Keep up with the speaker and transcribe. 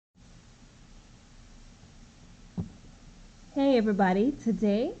Hey everybody,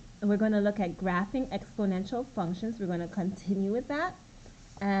 today we're going to look at graphing exponential functions. We're going to continue with that.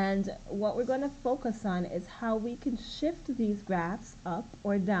 And what we're going to focus on is how we can shift these graphs up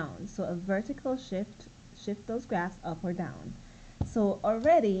or down. So a vertical shift those graphs up or down. So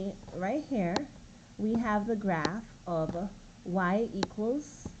already right here we have the graph of y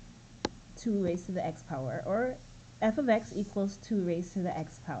equals 2 raised to the x power, or f of x equals 2 raised to the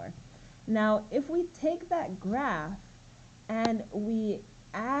x power. Now if we take that graph and we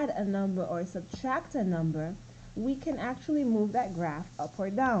add a number or subtract a number, we can actually move that graph up or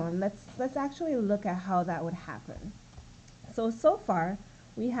down. Let's actually look at how that would happen. So far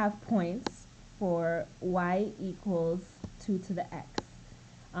we have points for y equals 2 to the x.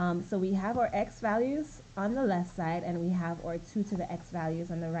 So we have our x values on the left side and we have our 2 to the x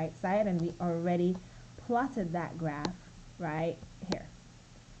values on the right side, and we already plotted that graph right here.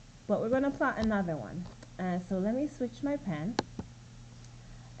 But we're going to plot another one. So let me switch my pen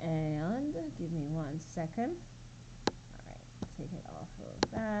and give me 1 second. Alright, take it off of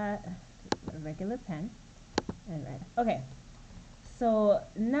that. A regular pen and red. Okay, so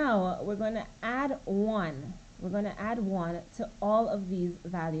now we're going to add 1. We're going to add 1 to all of these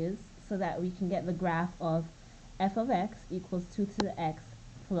values so that we can get the graph of f of x equals 2 to the x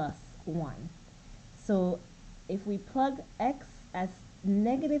plus 1. So if we plug x as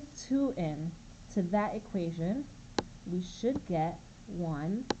 -2 in to that equation, we should get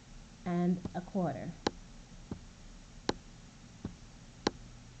 1 1/4.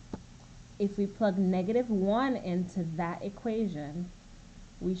 If we plug -1 into that equation,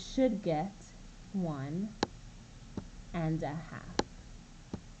 we should get 1 1/2.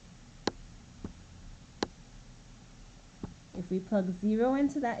 If we plug 0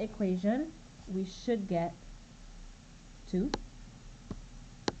 into that equation, we should get 2.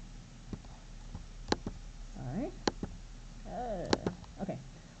 Alright. Okay,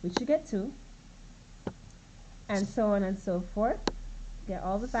 we should get 2. And so on and so forth. Get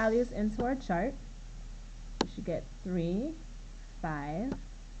all the values into our chart. We should get 3, 5,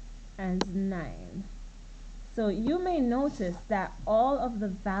 and 9. So you may notice that all of the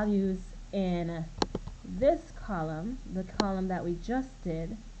values in this column, the column that we just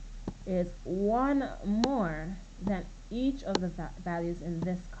did, is 1 more than each of the values in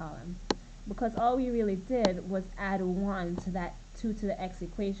this column. Because all we really did was add 1 to that 2 to the x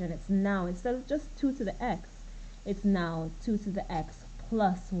equation. It's now, instead of just 2 to the x, it's now 2 to the x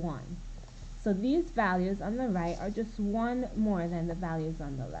plus 1. So these values on the right are just 1 more than the values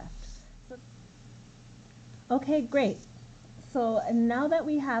on the left. Okay, great. So now that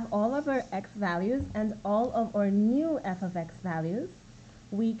we have all of our x values and all of our new f of x values,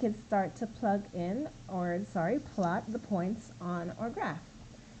 we can start to plug in, or plot the points on our graph.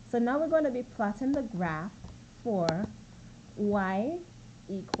 So now we're going to be plotting the graph for y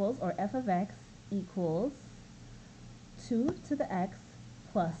equals, or f of x equals 2 to the x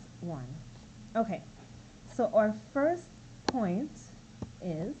plus 1. Okay, so our first point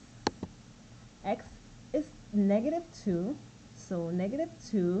is x is -2, so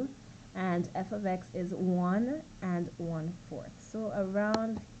 -2, and f of x is 1 1/4, so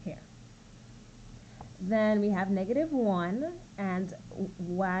around here. Then we have -1, and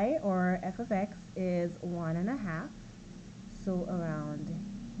y, or f of x, is 1 1/2, so around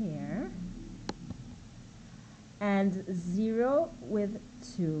here. And 0 with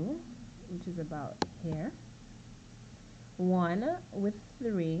 2, which is about here. 1 with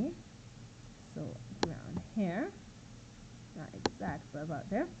 3, so around here. Not exact, but about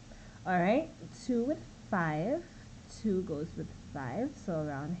there. Alright, 2 with 5. 2 goes with 5, so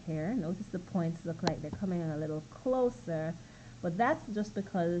around here. Notice the points look like they're coming in a little closer, but that's just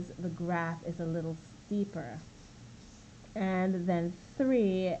because the graph is a little steeper. And then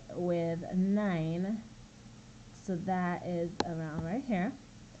 3 with 9, so that is around right here.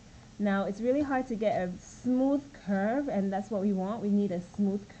 Now it's really hard to get a smooth curve, and that's what we want. We need a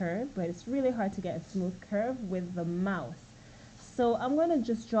smooth curve, but it's really hard to get a smooth curve with the mouse. So I'm going to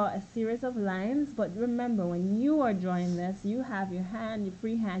just draw a series of lines, but remember, when you are drawing this, you have your hand, your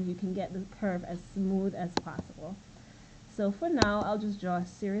free hand, you can get the curve as smooth as possible. So for now, I'll just draw a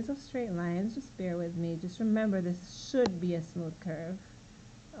series of straight lines. Just bear with me. Just remember, this should be a smooth curve.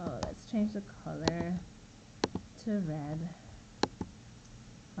 Oh, let's change the color to red.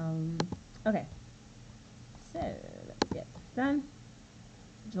 Okay, so let's get this done.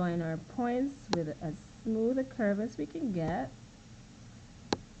 Join our points with as smooth a curve as we can get.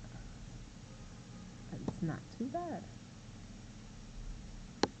 It's not too bad.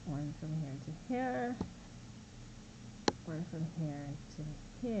 One from here to here. One from here to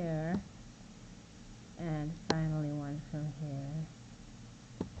here. And finally one from here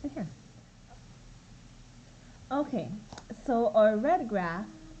to here. Okay, so our red graph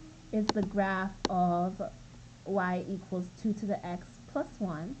is the graph of y equals 2 to the x plus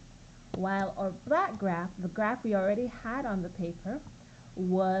 1, while our black graph, the graph we already had on the paper,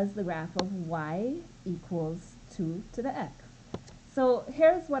 was the graph of y equals 2 to the x. So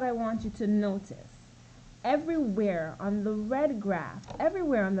here's what I want you to notice. Everywhere on the red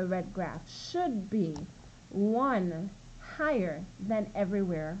graph should be 1 higher than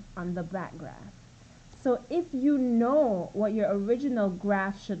everywhere on the black graph. So if you know what your original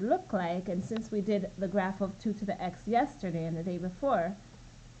graph should look like, and since we did the graph of 2 to the x yesterday and the day before,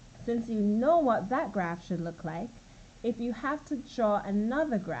 since you know what that graph should look like, if you have to draw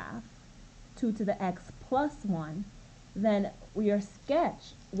another graph, 2 to the x plus 1, then your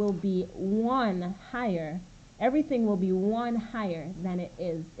sketch will be 1 higher. Everything will be 1 higher than it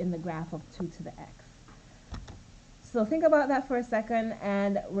is in the graph of 2 to the x. So think about that for a second,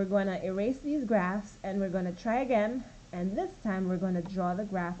 and we're going to erase these graphs, and we're going to try again, and this time we're going to draw the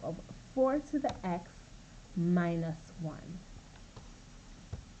graph of 4 to the x minus 1.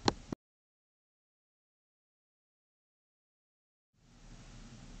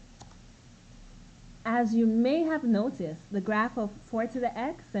 As you may have noticed, the graph of 4 to the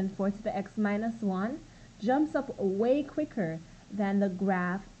x and 4 to the x minus 1 jumps up way quicker than the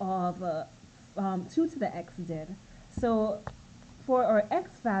graph of 2 to the x did. So for our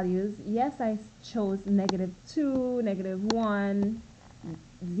x values, yes, I chose -2, -1,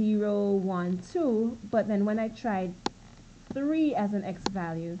 0, 1, 2, but then when I tried 3 as an x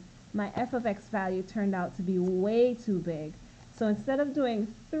value, my f of x value turned out to be way too big. So instead of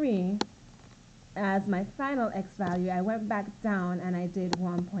doing 3 as my final x value, I went back down and I did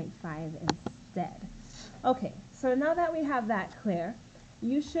 1.5 instead. Okay, so now that we have that clear,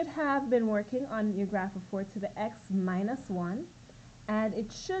 you should have been working on your graph of 4 to the x minus 1, and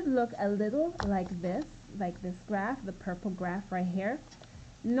it should look a little like this graph, the purple graph right here.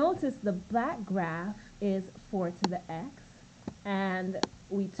 Notice the black graph is 4 to the x, and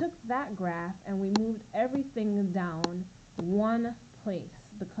we took that graph and we moved everything down 1 place.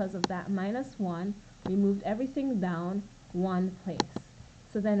 Because of that -1, we moved everything down 1 place.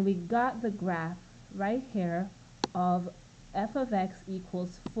 So then we got the graph right here of f of x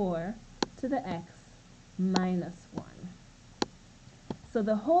equals 4 to the x minus 1. So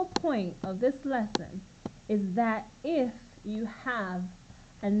the whole point of this lesson is that if you have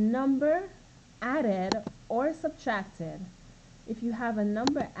a number added or subtracted,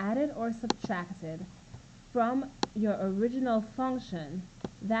 from your original function,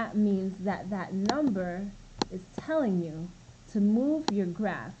 that means that that number is telling you to move your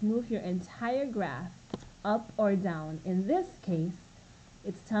graph, move your entire graph up or down. In this case,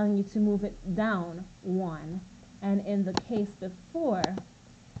 it's telling you to move it down 1, and in the case before,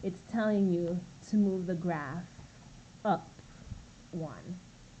 it's telling you to move the graph up 1.